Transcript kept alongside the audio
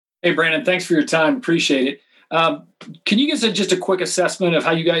Hey, Brandon, thanks for your time. Appreciate it. Can you give us just a quick assessment of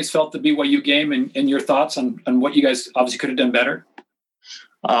how you guys felt the BYU game and your thoughts on what you guys obviously could have done better?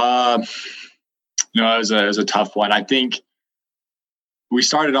 It was a tough one. I think we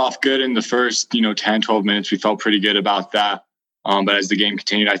started off good in the first, 10, 12 minutes. We felt pretty good about that. But as the game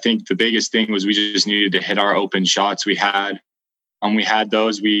continued, I think the biggest thing was we just needed to hit our open shots. We had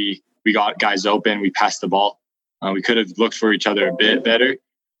those. We got guys open. We passed the ball. We could have looked for each other a bit better.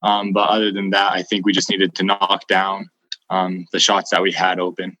 But other than that, I think we just needed to knock down the shots that we had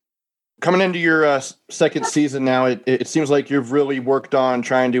open. Coming into your second season now, it seems like you've really worked on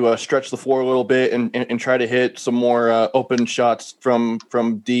trying to stretch the floor a little bit and try to hit some more open shots from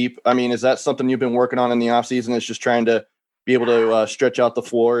deep. I mean, is that something you've been working on in the offseason? Is just trying to be able to stretch out the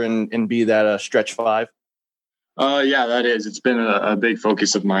floor and be that stretch five? Yeah, that is. It's been a big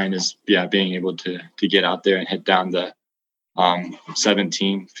focus of mine is, being able to get out there and hit down the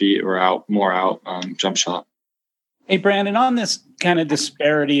 17 feet or more out jump shot. Hey, Brandon, on this kind of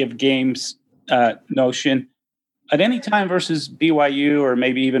disparity of games notion, at any time versus BYU or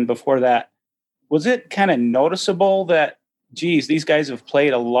maybe even before that, was it kind of noticeable that, geez, these guys have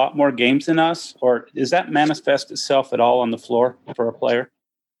played a lot more games than us? Or does that manifest itself at all on the floor for a player?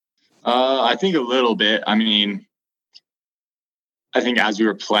 I think a little bit. I mean, I think as we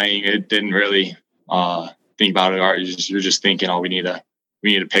were playing, it didn't really think about it. You're just thinking, we need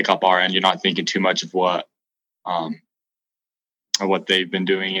to pick up our end. You're not thinking too much of what they've been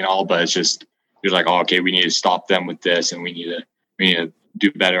doing and all, but it's just you're like, okay, we need to stop them with this, and we need to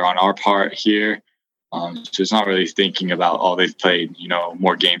do better on our part here. So it's not really thinking about they've played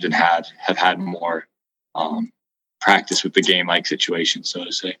more games and have had more practice with the game like situation, so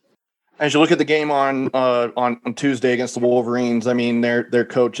to say. As you look at the game on Tuesday against the Wolverines, I mean their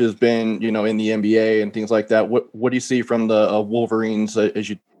coach has been in the NBA and things like that. What do you see from the Wolverines as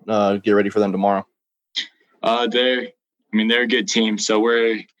you get ready for them tomorrow? They're a good team. So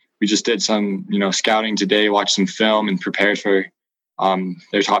we just did some, scouting today, watched some film and prepared for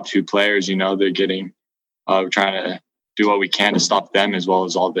their top two players. They're getting, we're trying to do what we can to stop them as well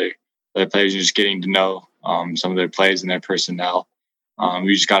as all their players. Just getting to know some of their plays and their personnel.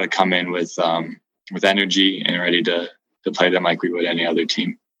 We just got to come in with energy and ready to play them like we would any other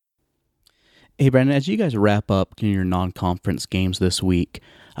team. Hey, Brandon, as you guys wrap up your non-conference games this week,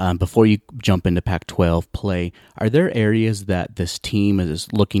 before you jump into Pac-12 play, are there areas that this team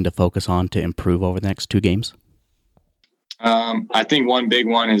is looking to focus on to improve over the next two games? I think one big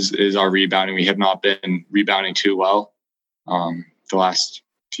one is our rebounding. We have not been rebounding too well the last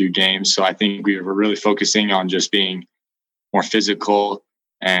few games. So I think we were really focusing on just being more physical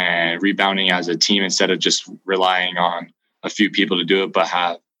and rebounding as a team instead of just relying on a few people to do it, but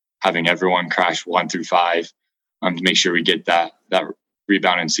having everyone crash 1 through 5 to make sure we get that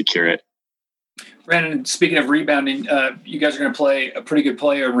rebound and secure it. Brandon, speaking of rebounding, you guys are going to play a pretty good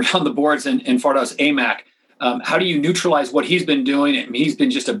player around the boards in Fardaws Aimaq. How do you neutralize what he's been doing? I mean, he's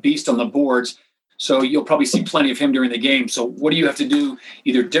been just a beast on the boards, so you'll probably see plenty of him during the game. So what do you have to do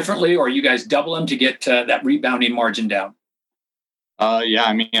either differently or you guys double him to get that rebounding margin down?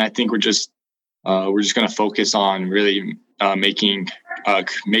 I think we're just going to focus on really making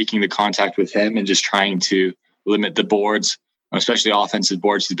the contact with him and just trying to limit the boards, especially offensive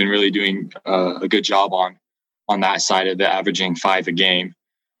boards. He's been really doing a good job on that side of it, averaging 5 a game.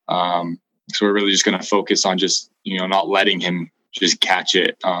 So we're really just going to focus on just, not letting him just catch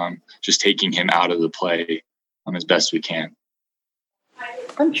it, just taking him out of the play as best we can.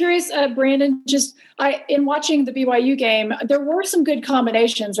 I'm curious, Brandon, in watching the BYU game, there were some good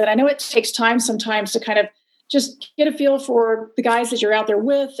combinations, and I know it takes time sometimes to kind of just get a feel for the guys that you're out there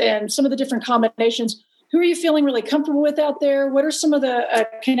with and some of the different combinations. Who are you feeling really comfortable with out there? What are some of the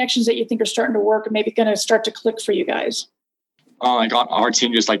connections that you think are starting to work and maybe going to start to click for you guys? Like our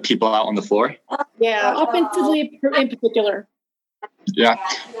team, just like people out on the floor? Yeah, offensively in particular. Yeah.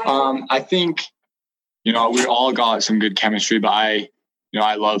 I think, we all got some good chemistry, but I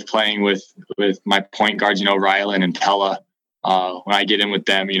love playing with my point guards, Rylan and Pella. When I get in with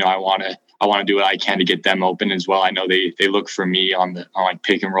them, I want to do what I can to get them open as well. I know they look for me on like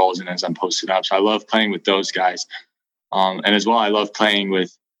pick and rolls and as I'm posted up. So I love playing with those guys. And as well, I love playing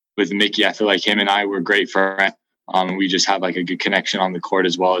with Mickey. I feel like him and I were great friends. We just have like a good connection on the court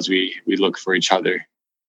as well as we look for each other